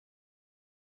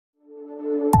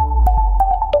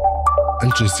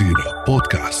الجزيرة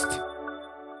بودكاست.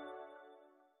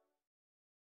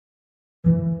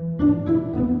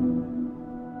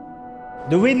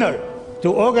 The winner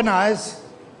to organize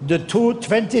the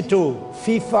 2022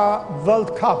 FIFA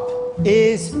World Cup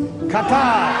is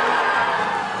Qatar.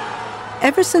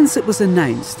 Ever since it was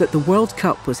announced that the World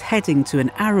Cup was heading to an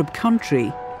Arab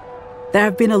country, there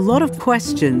have been a lot of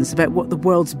questions about what the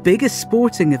world's biggest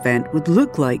sporting event would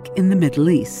look like in the Middle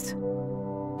East.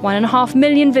 1.5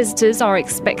 million visitors are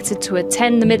expected to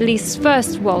attend the Middle East's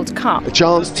first World Cup. A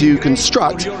chance to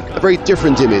construct a very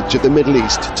different image of the Middle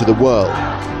East to the world.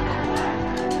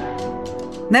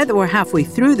 Now that we're halfway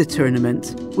through the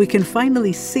tournament, we can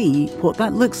finally see what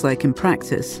that looks like in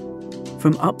practice.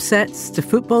 From upsets to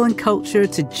football and culture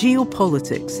to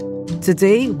geopolitics,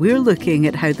 today we're looking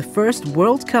at how the first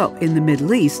World Cup in the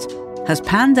Middle East has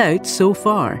panned out so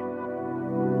far.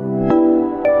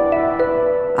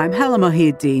 I'm Hala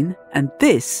Mohieddin, and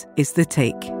this is The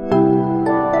Take.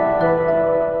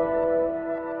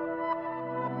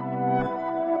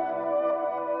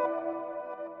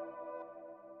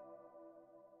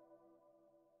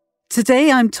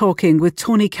 Today I'm talking with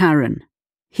Tony Karan.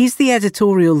 He's the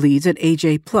editorial lead at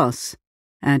AJ+,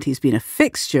 and he's been a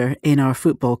fixture in our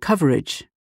football coverage.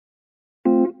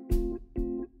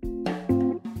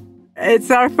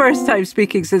 It's our first time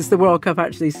speaking since the World Cup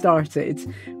actually started.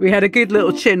 We had a good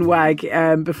little chin wag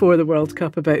before the World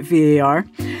Cup about VAR.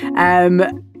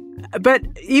 But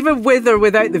even with or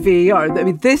without the VAR, I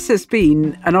mean, this has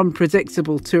been an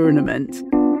unpredictable tournament.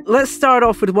 Let's start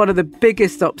off with one of the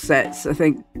biggest upsets I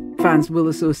think fans will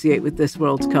associate with this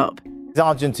World Cup.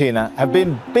 Argentina have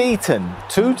been beaten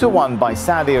 2-1 by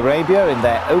Saudi Arabia in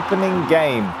their opening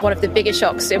game. One of the biggest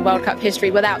shocks in World Cup history,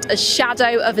 without a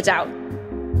shadow of a doubt.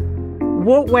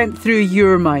 What went through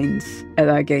your minds at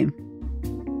that game?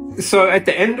 So at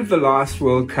the end of the last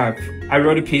World Cup, I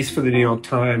wrote a piece for the New York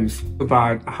Times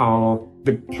about how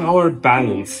the power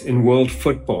balance in world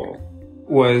football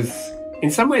was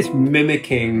in some ways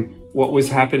mimicking what was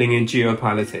happening in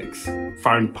geopolitics.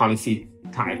 Foreign policy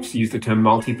types use the term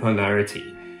multipolarity,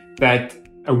 that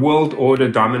a world order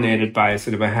dominated by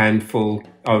sort of a handful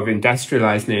of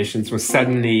industrialized nations was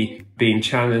suddenly being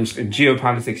challenged in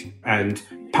geopolitics, and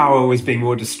power was being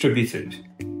more distributed.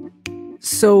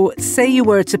 So, say you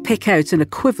were to pick out an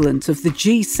equivalent of the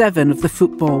G7 of the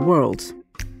football world.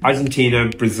 Argentina,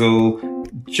 Brazil,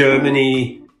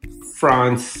 Germany,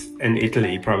 France, and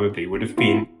Italy probably would have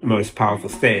been the most powerful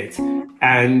states.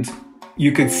 And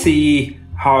you could see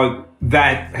how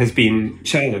that has been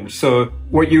challenged. So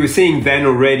what you were seeing then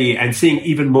already, and seeing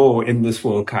even more in this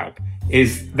World Cup,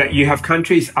 is that you have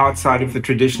countries outside of the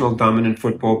traditional dominant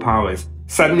football powers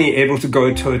suddenly able to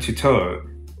go toe-to-toe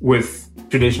with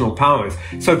traditional powers.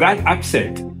 So that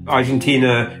upset,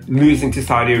 Argentina losing to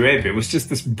Saudi Arabia, was just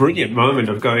this brilliant moment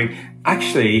of going,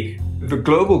 actually, the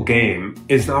global game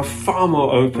is now far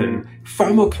more open,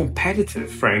 far more competitive,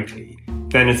 frankly,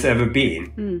 than it's ever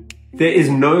been. There is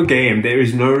no game, there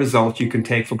is no result you can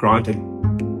take for granted.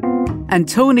 And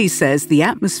Tony says the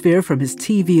atmosphere from his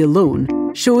TV alone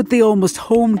showed the almost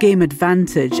home game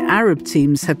advantage Arab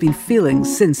teams have been feeling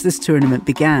since this tournament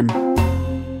began.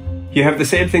 You have the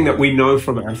same thing that we know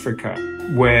from Africa,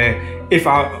 where if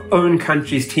our own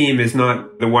country's team is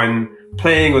not the one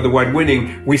playing or the one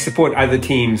winning, we support other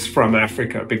teams from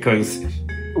Africa because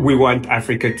we want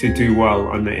Africa to do well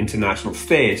on the international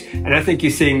stage. And I think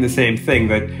you're seeing the same thing,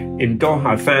 that in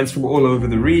Doha, fans from all over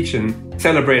the region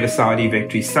celebrate a Saudi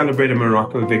victory, celebrate a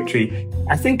Morocco victory.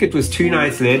 I think it was 2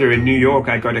 nights later in New York,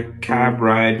 I got a cab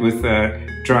ride with a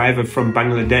driver from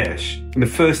Bangladesh. And the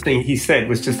first thing he said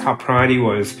was just how proud he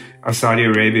was of Saudi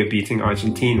Arabia beating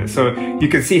Argentina. So you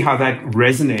can see how that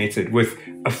resonated with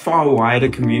a far wider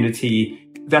community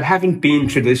that haven't been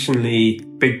traditionally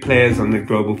big players on the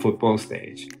global football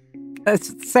stage. A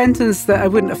sentence that I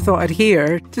wouldn't have thought I'd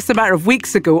hear just a matter of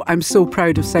weeks ago. I'm so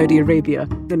proud of Saudi Arabia.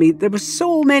 I mean, there were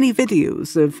so many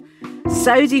videos of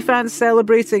Saudi fans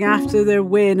celebrating after their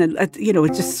win, and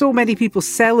just so many people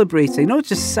celebrating, not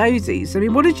just Saudis. I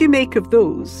mean, what did you make of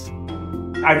those?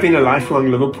 I've been a lifelong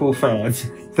Liverpool fan.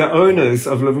 The owners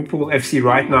of Liverpool FC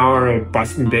right now are a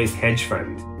Boston-based hedge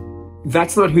fund.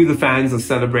 That's not who the fans are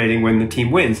celebrating when the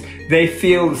team wins. They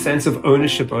feel the sense of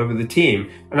ownership over the team.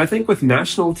 And I think with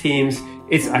national teams,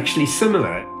 it's actually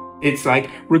similar. It's like,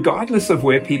 regardless of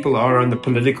where people are on the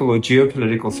political or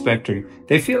geopolitical spectrum,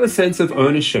 they feel a sense of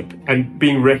ownership and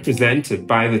being represented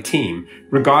by the team,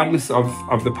 regardless of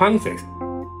the politics.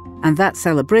 And that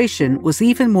celebration was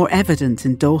even more evident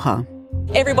in Doha.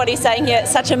 Everybody's saying here,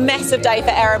 it's such a massive day for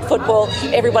Arab football.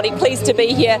 Everybody pleased to be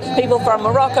here. People from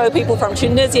Morocco, people from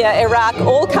Tunisia, Iraq,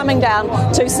 all coming down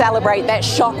to celebrate that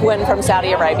shock win from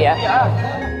Saudi Arabia.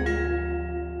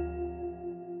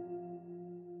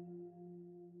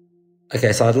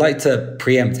 Okay, so I'd like to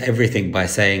preempt everything by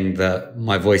saying that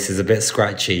my voice is a bit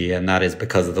scratchy, and that is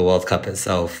because of the World Cup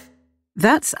itself.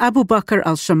 That's Abu Bakr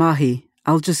al-Shamahi,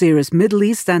 Al Jazeera's Middle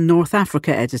East and North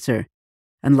Africa editor.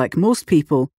 And like most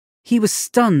people, he was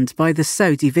stunned by the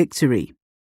Saudi victory.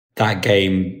 That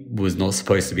game was not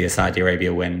supposed to be a Saudi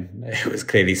Arabia win. It was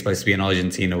clearly supposed to be an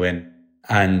Argentina win.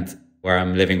 And where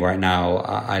I'm living right now,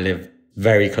 I live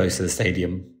very close to the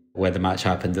stadium where the match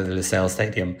happened at the Lusail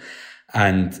Stadium.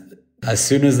 And as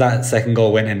soon as that second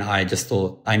goal went in, I just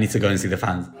thought, I need to go and see the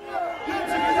fans.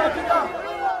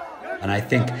 And I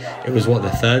think it was, the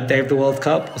third day of the World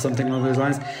Cup or something along those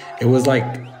lines? It was like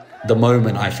the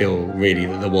moment I feel really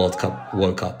that the World Cup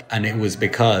woke up. And it was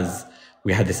because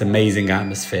we had this amazing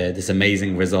atmosphere, this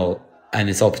amazing result, and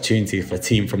this opportunity for a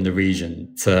team from the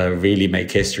region to really make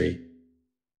history.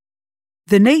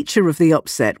 The nature of the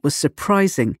upset was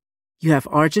surprising. You have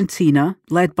Argentina,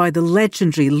 led by the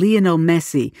legendary Lionel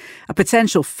Messi, a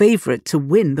potential favourite to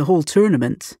win the whole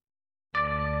tournament.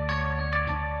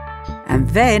 And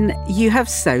then you have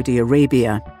Saudi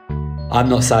Arabia. I'm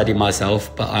not Saudi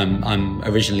myself, but I'm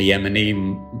originally Yemeni,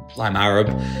 I'm Arab,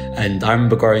 and I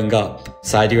remember growing up,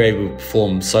 Saudi Arabia would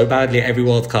perform so badly at every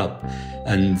World Cup,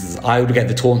 and I would get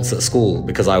the taunts at school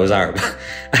because I was Arab,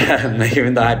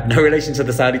 even though I had no relation to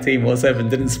the Saudi team whatsoever and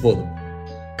didn't support them.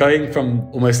 Going from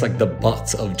almost like the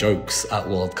butt of jokes at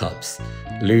World Cups,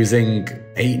 losing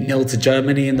 8-0 to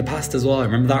Germany in the past as well, I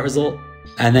remember that result.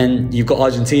 And then you've got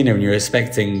Argentina and you're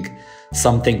expecting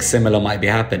something similar might be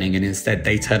happening, and instead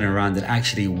they turn around and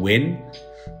actually win.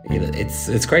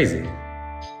 It's crazy.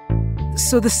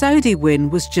 So the Saudi win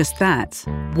was just that,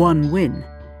 one win.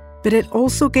 But it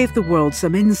also gave the world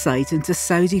some insight into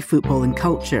Saudi football and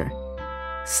culture.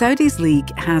 Saudi's league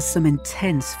has some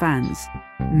intense fans,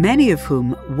 many of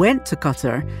whom went to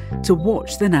Qatar to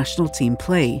watch the national team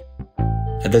play.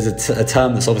 There's a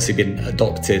term that's obviously been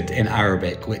adopted in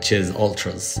Arabic, which is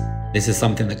ultras. This is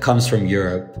something that comes from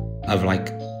Europe, of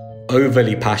like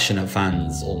overly passionate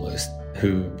fans almost,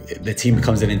 who the team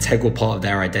becomes an integral part of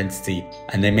their identity,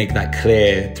 and they make that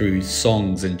clear through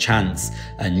songs and chants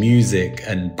and music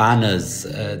and banners.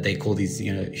 They call these,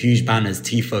 huge banners,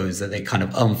 tifos, that they kind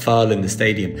of unfurl in the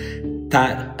stadium.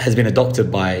 That has been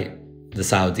adopted by the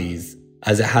Saudis,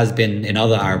 as it has been in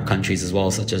other Arab countries as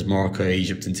well, such as Morocco,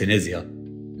 Egypt and Tunisia.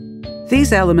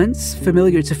 These elements,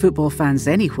 familiar to football fans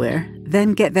anywhere,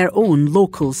 then get their own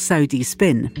local Saudi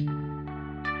spin.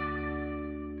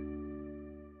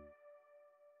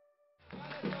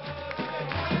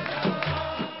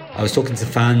 I was talking to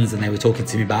fans and they were talking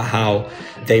to me about how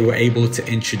they were able to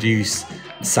introduce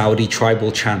Saudi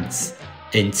tribal chants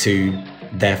into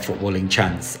their footballing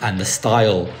chants, and the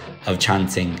style of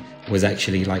chanting was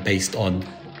actually like based on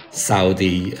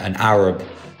Saudi and Arab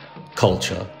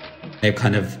culture. They've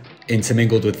kind of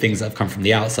intermingled with things that have come from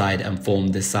the outside and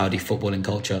formed this Saudi footballing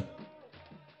culture.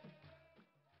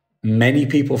 Many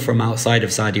people from outside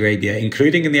of Saudi Arabia,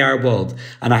 including in the Arab world,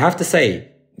 and I have to say,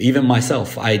 even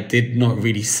myself, I did not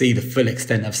really see the full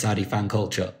extent of Saudi fan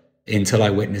culture until I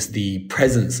witnessed the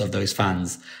presence of those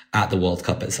fans at the World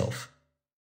Cup itself.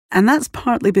 And that's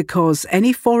partly because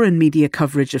any foreign media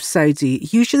coverage of Saudi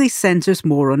usually centres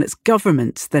more on its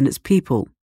government than its people.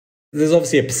 There's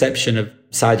obviously a perception of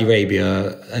Saudi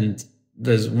Arabia, and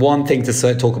there's one thing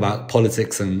to talk about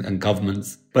politics and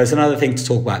governments, but it's another thing to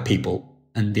talk about people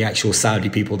and the actual Saudi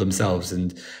people themselves.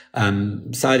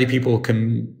 And Saudi people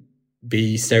can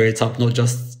be stereotyped not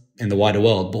just in the wider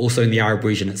world, but also in the Arab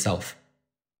region itself.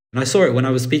 And I saw it when I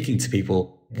was speaking to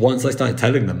people. Once I started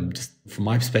telling them, just from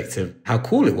my perspective, how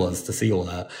cool it was to see all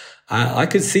that, I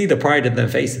could see the pride in their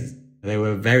faces. They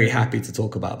were very happy to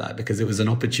talk about that because it was an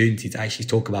opportunity to actually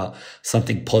talk about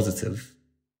something positive.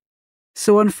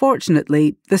 So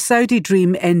unfortunately, the Saudi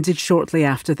dream ended shortly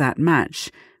after that match,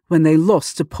 when they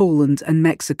lost to Poland and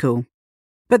Mexico.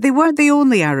 But they weren't the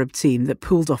only Arab team that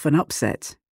pulled off an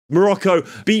upset. Morocco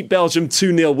beat Belgium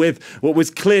 2-0 with what was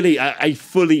clearly a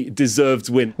fully deserved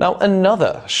win. Now,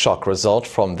 another shock result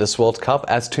from this World Cup,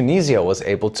 as Tunisia was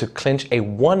able to clinch a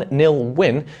 1-0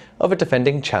 win over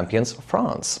defending champions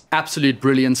France. Absolute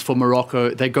brilliance for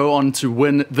Morocco. They go on to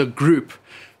win the group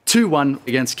 2-1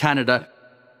 against Canada.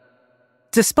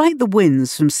 Despite the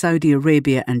wins from Saudi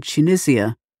Arabia and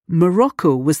Tunisia,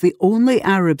 Morocco was the only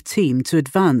Arab team to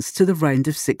advance to the round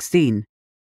of 16.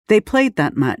 They played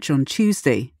that match on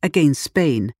Tuesday against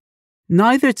Spain.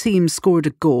 Neither team scored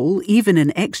a goal, even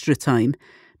in extra time,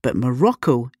 but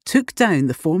Morocco took down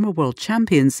the former world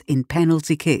champions in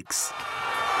penalty kicks.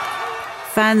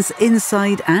 Fans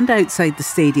inside and outside the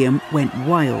stadium went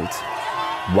wild.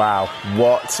 Wow,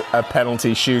 what a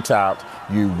penalty shootout.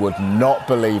 You would not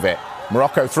believe it.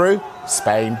 Morocco through,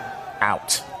 Spain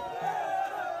out.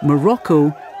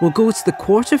 Morocco will go to the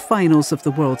quarter-finals of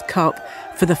the World Cup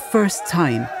for the first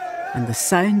time, and the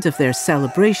sound of their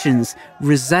celebrations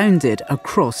resounded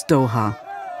across Doha.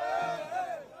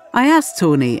 I asked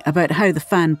Tony about how the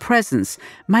fan presence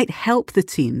might help the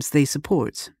teams they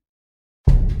support.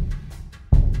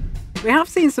 We have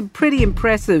seen some pretty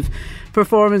impressive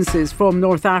performances from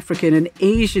North African and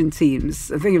Asian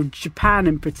teams. I think of Japan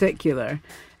in particular,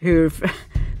 who've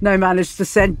now managed to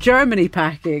send Germany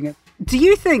packing. Do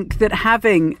you think that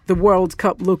having the World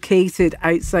Cup located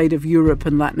outside of Europe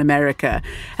and Latin America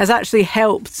has actually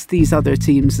helped these other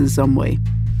teams in some way?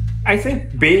 I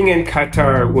think being in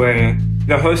Qatar, where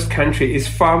the host country is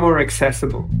far more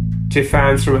accessible to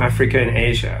fans from Africa and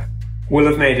Asia, will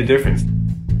have made a difference.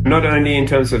 Not only in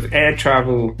terms of air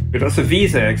travel, but also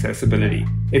visa accessibility.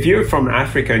 If you're from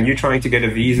Africa and you're trying to get a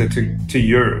visa to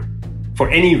Europe for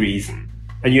any reason,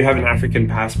 and you have an African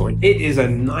passport, it is a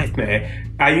nightmare.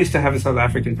 I used to have a South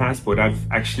African passport.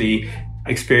 I've actually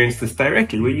experienced this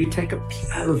directly, where you take a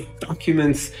pile of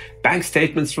documents, bank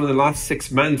statements from the last 6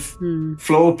 months,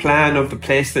 floor plan of the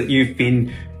place that you've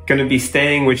been going to be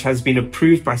staying, which has been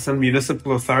approved by some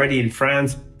municipal authority in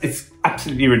France. It's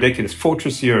absolutely ridiculous.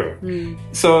 Fortress Europe.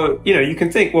 So, you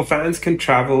can think, well, fans can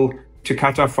travel to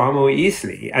Qatar far more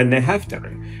easily, and they have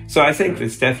done. So I think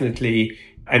there's definitely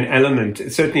an element,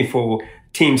 certainly for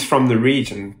teams from the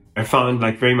region. I found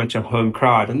like very much a home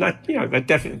crowd, and that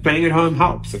definitely playing at home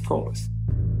helps, of course.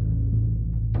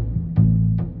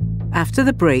 After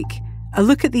the break, a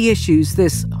look at the issues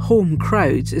this home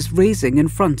crowd is raising in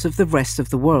front of the rest of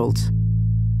the world.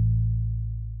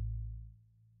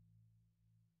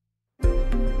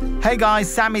 Hey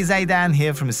guys, Sami Zaidan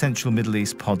here from Essential Middle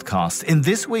East Podcast. In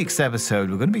this week's episode,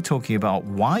 we're going to be talking about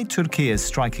why Turkey is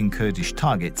striking Kurdish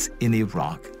targets in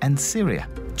Iraq and Syria.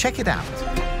 Check it out.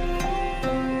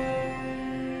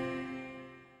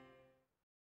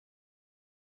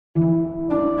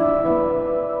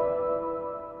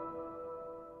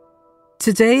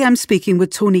 Today I'm speaking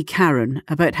with Tony Karon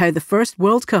about how the first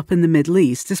World Cup in the Middle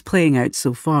East is playing out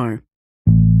so far.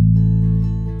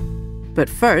 But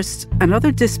first,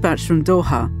 another dispatch from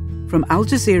Doha, from Al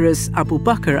Jazeera's Abu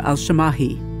Bakr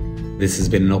al-Shamahi. This has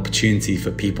been an opportunity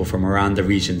for people from around the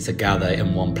region to gather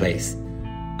in one place.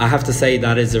 I have to say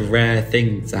that is a rare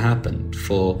thing to happen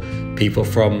for people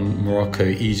from Morocco,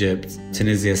 Egypt,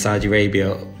 Tunisia, Saudi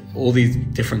Arabia, all these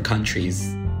different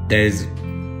countries. There's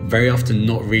very often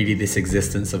not really this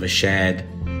existence of a shared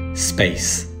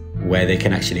space where they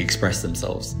can actually express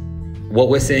themselves. What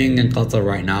we're seeing in Qatar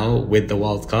right now with the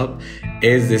World Cup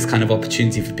is this kind of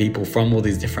opportunity for people from all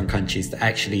these different countries to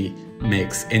actually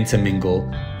mix, intermingle,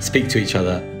 speak to each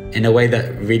other in a way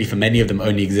that really for many of them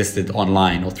only existed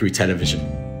online or through television.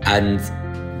 And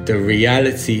the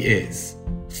reality is,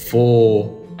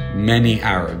 for many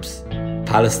Arabs,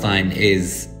 Palestine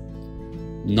is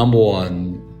number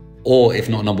one, or if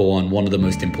not number one of the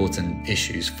most important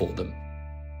issues for them.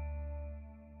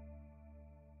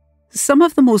 Some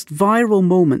of the most viral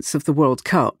moments of the World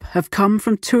Cup have come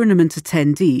from tournament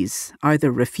attendees,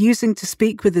 either refusing to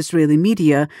speak with Israeli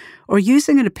media or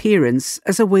using an appearance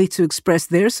as a way to express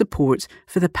their support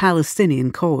for the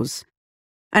Palestinian cause.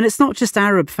 And it's not just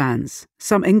Arab fans.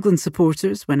 Some England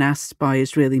supporters, when asked by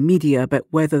Israeli media about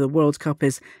whether the World Cup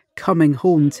is coming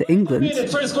home to England,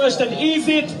 first question, is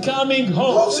it coming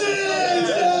home?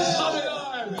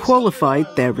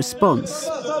 qualified their response.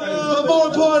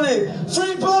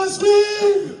 Free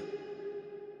Palestine!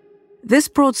 This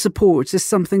broad support is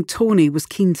something Tony was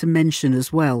keen to mention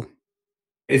as well.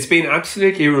 It's been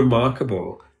absolutely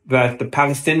remarkable that the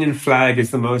Palestinian flag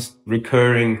is the most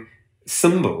recurring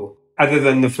symbol, other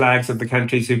than the flags of the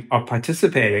countries who are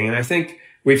participating. And I think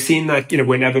we've seen that,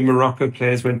 whenever Morocco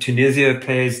plays, when Tunisia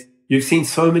plays, you've seen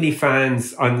so many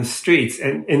fans on the streets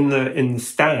and in the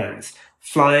stands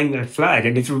flying that flag.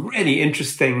 And it's a really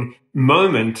interesting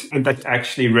moment, and that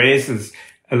actually raises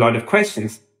a lot of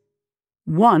questions.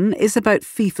 One is about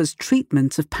FIFA's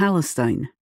treatment of Palestine.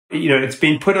 It's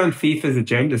been put on FIFA's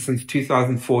agenda since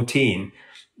 2014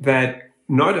 that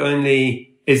not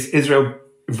only is Israel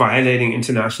violating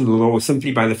international law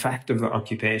simply by the fact of the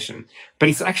occupation, but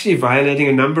it's actually violating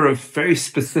a number of very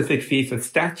specific FIFA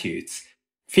statutes.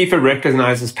 FIFA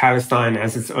recognizes Palestine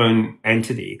as its own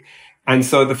entity. And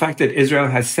so the fact that Israel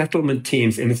has settlement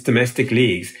teams in its domestic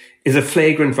leagues is a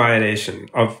flagrant violation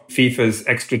of FIFA's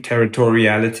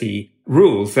extraterritoriality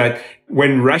rules, that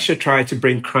when Russia tried to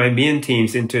bring Crimean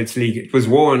teams into its league, it was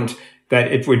warned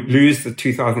that it would lose the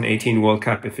 2018 World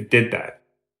Cup if it did that.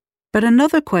 But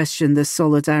another question this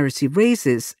solidarity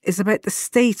raises is about the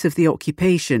state of the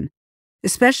occupation,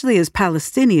 especially as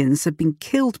Palestinians have been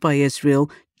killed by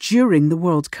Israel during the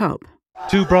World Cup.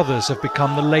 Two brothers have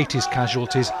become the latest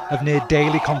casualties of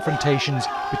near-daily confrontations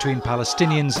between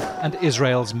Palestinians and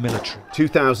Israel's military.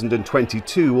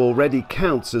 2022 already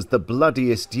counts as the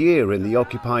bloodiest year in the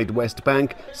occupied West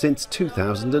Bank since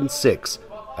 2006,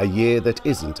 a year that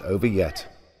isn't over yet.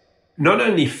 Not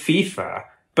only FIFA,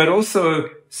 but also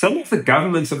some of the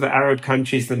governments of the Arab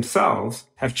countries themselves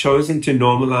have chosen to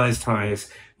normalize ties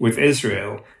with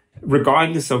Israel,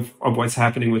 regardless of what's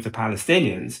happening with the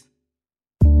Palestinians.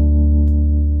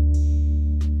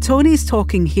 Tony's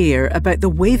talking here about the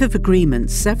wave of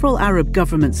agreements several Arab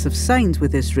governments have signed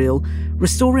with Israel,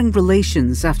 restoring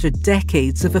relations after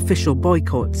decades of official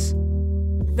boycotts.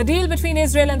 The deal between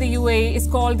Israel and the UAE is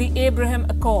called the Abraham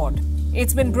Accord.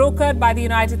 It's been brokered by the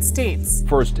United States.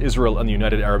 First Israel and the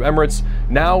United Arab Emirates,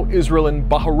 now Israel and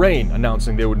Bahrain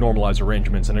announcing they would normalize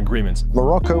arrangements and agreements.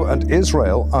 Morocco and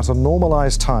Israel are to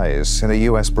normalize ties in a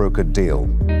US-brokered deal.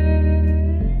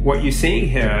 What you're seeing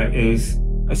here is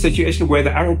a situation where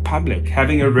the Arab public,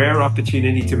 having a rare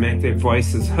opportunity to make their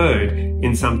voices heard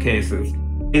in some cases,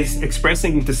 is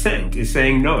expressing dissent, is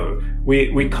saying, no,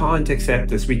 we can't accept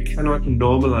this. We cannot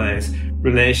normalize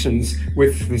relations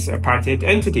with this apartheid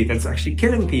entity that's actually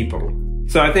killing people.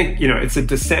 So I think, it's a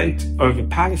dissent over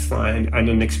Palestine and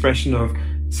an expression of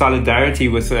solidarity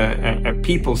with a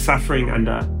people suffering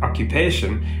under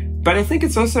occupation. But I think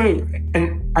it's also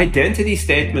an identity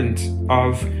statement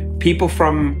of people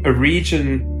from a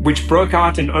region which broke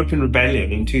out in open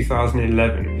rebellion in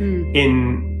 2011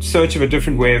 in search of a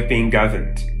different way of being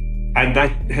governed. And that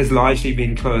has largely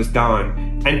been closed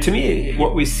down. And to me,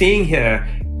 what we're seeing here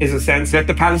is a sense that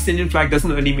the Palestinian flag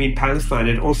doesn't only mean Palestine,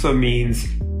 it also means,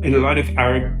 in a lot of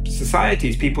Arab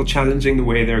societies, people challenging the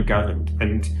way they're governed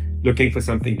and looking for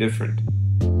something different.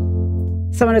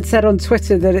 Someone had said on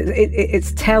Twitter that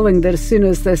it's telling that as soon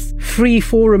as this free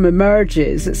forum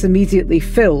emerges, it's immediately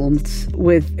filmed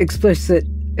with explicit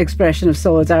expression of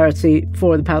solidarity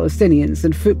for the Palestinians.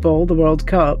 And football, the World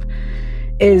Cup,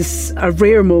 is a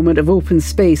rare moment of open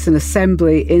space and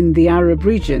assembly in the Arab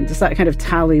region. Does that kind of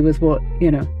tally with what,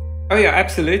 Oh yeah,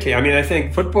 absolutely. I mean, I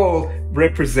think football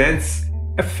represents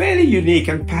a fairly unique,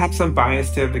 and perhaps I'm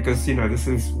biased here because, this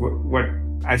is what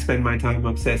I spend my time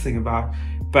obsessing about.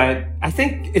 But I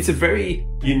think it's a very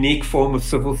unique form of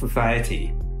civil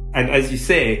society. And as you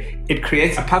say, it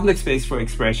creates a public space for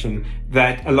expression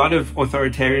that a lot of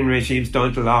authoritarian regimes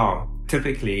don't allow,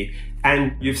 typically.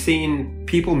 And you've seen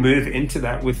people move into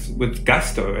that with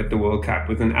gusto at the World Cup,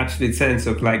 with an absolute sense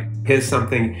of like, here's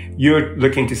something you're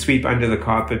looking to sweep under the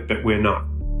carpet, but we're not.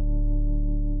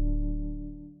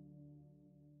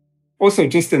 Also,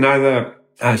 just another,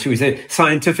 should we say,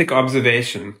 scientific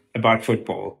observation about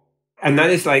football. And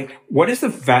that is like, what is the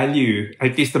value,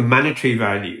 at least the monetary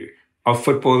value, of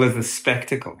football as a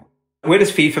spectacle? Where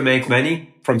does FIFA make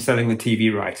money? From selling the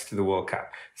TV rights to the World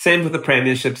Cup. Same for the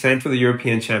Premiership, same for the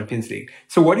European Champions League.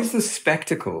 So what is the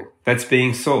spectacle that's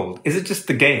being sold? Is it just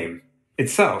the game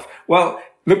itself? Well,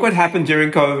 look what happened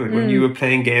during COVID when you were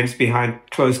playing games behind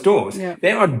closed doors. Yeah.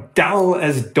 They are dull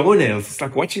as doornails. It's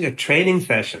like watching a training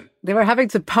session. They were having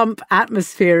to pump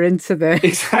atmosphere into the...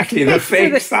 Exactly, the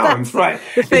fake sounds, right.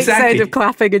 The fake sound of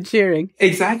clapping and cheering.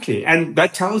 Exactly. And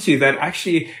that tells you that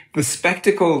actually the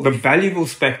spectacle, the valuable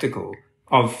spectacle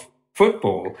of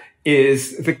football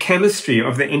is the chemistry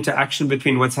of the interaction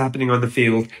between what's happening on the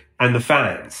field and the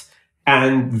fans.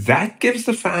 And that gives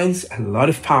the fans a lot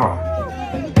of power.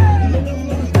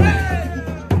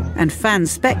 And fan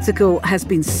spectacle has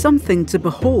been something to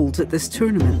behold at this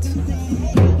tournament.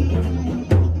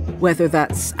 Whether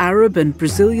that's Arab and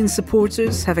Brazilian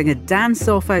supporters having a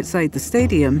dance-off outside the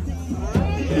stadium,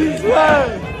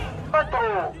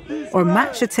 or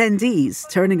match attendees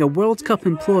turning a World Cup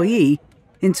employee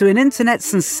into an internet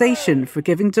sensation for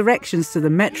giving directions to the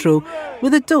metro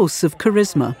with a dose of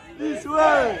charisma.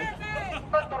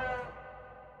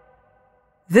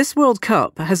 This World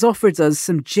Cup has offered us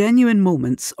some genuine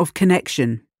moments of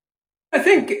connection. I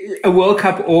think a World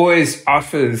Cup always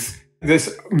offers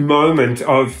this moment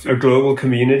of a global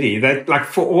community that, like,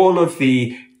 for all of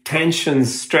the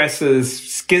tensions,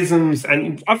 stresses, schisms,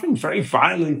 and often very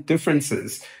violent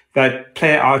differences that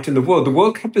play out in the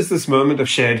World Cup is this moment of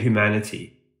shared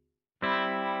humanity.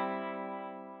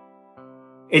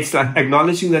 It's like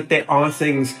acknowledging that there are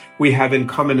things we have in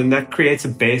common, and that creates a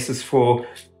basis for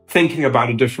thinking about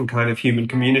a different kind of human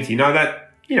community. Now,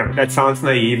 that that sounds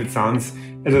naive. It sounds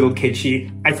a little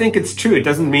kitschy. I think it's true. It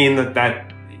doesn't mean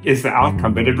that is the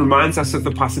outcome, but it reminds us of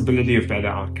the possibility of better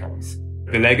outcomes.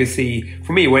 The legacy,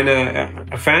 for me, when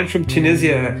a fan from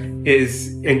Tunisia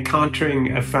is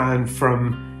encountering a fan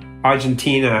from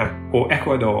Argentina or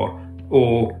Ecuador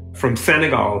or from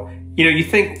Senegal, you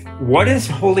think, what is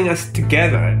holding us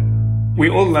together? We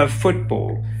all love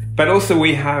football, but also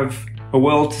we have a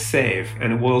world to save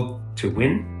and a world to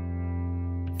win.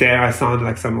 Dare I sound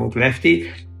like some old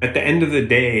lefty? At the end of the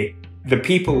day, the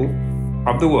people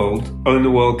of the world own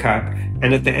the World Cup,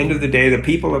 and at the end of the day, the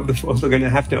people of the world are going to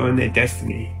have to own their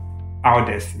destiny, our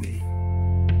destiny.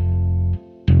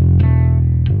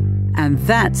 And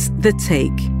that's The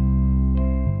Take.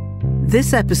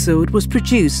 This episode was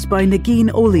produced by Negin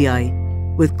Oliai,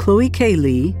 with Chloe K.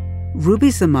 Lee, Ruby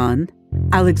Zaman,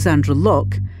 Alexandra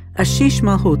Locke, Ashish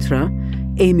Malhotra,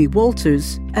 Amy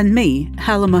Walters, and me,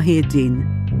 Hala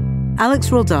Mahieddin.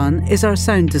 Alex Roldan is our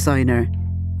sound designer.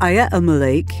 Aya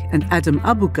Al-Malaik and Adam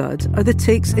Abugad are The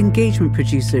Take's engagement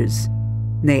producers.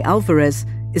 Ney Alvarez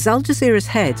is Al Jazeera's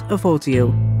head of audio.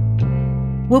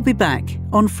 We'll be back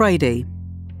on Friday.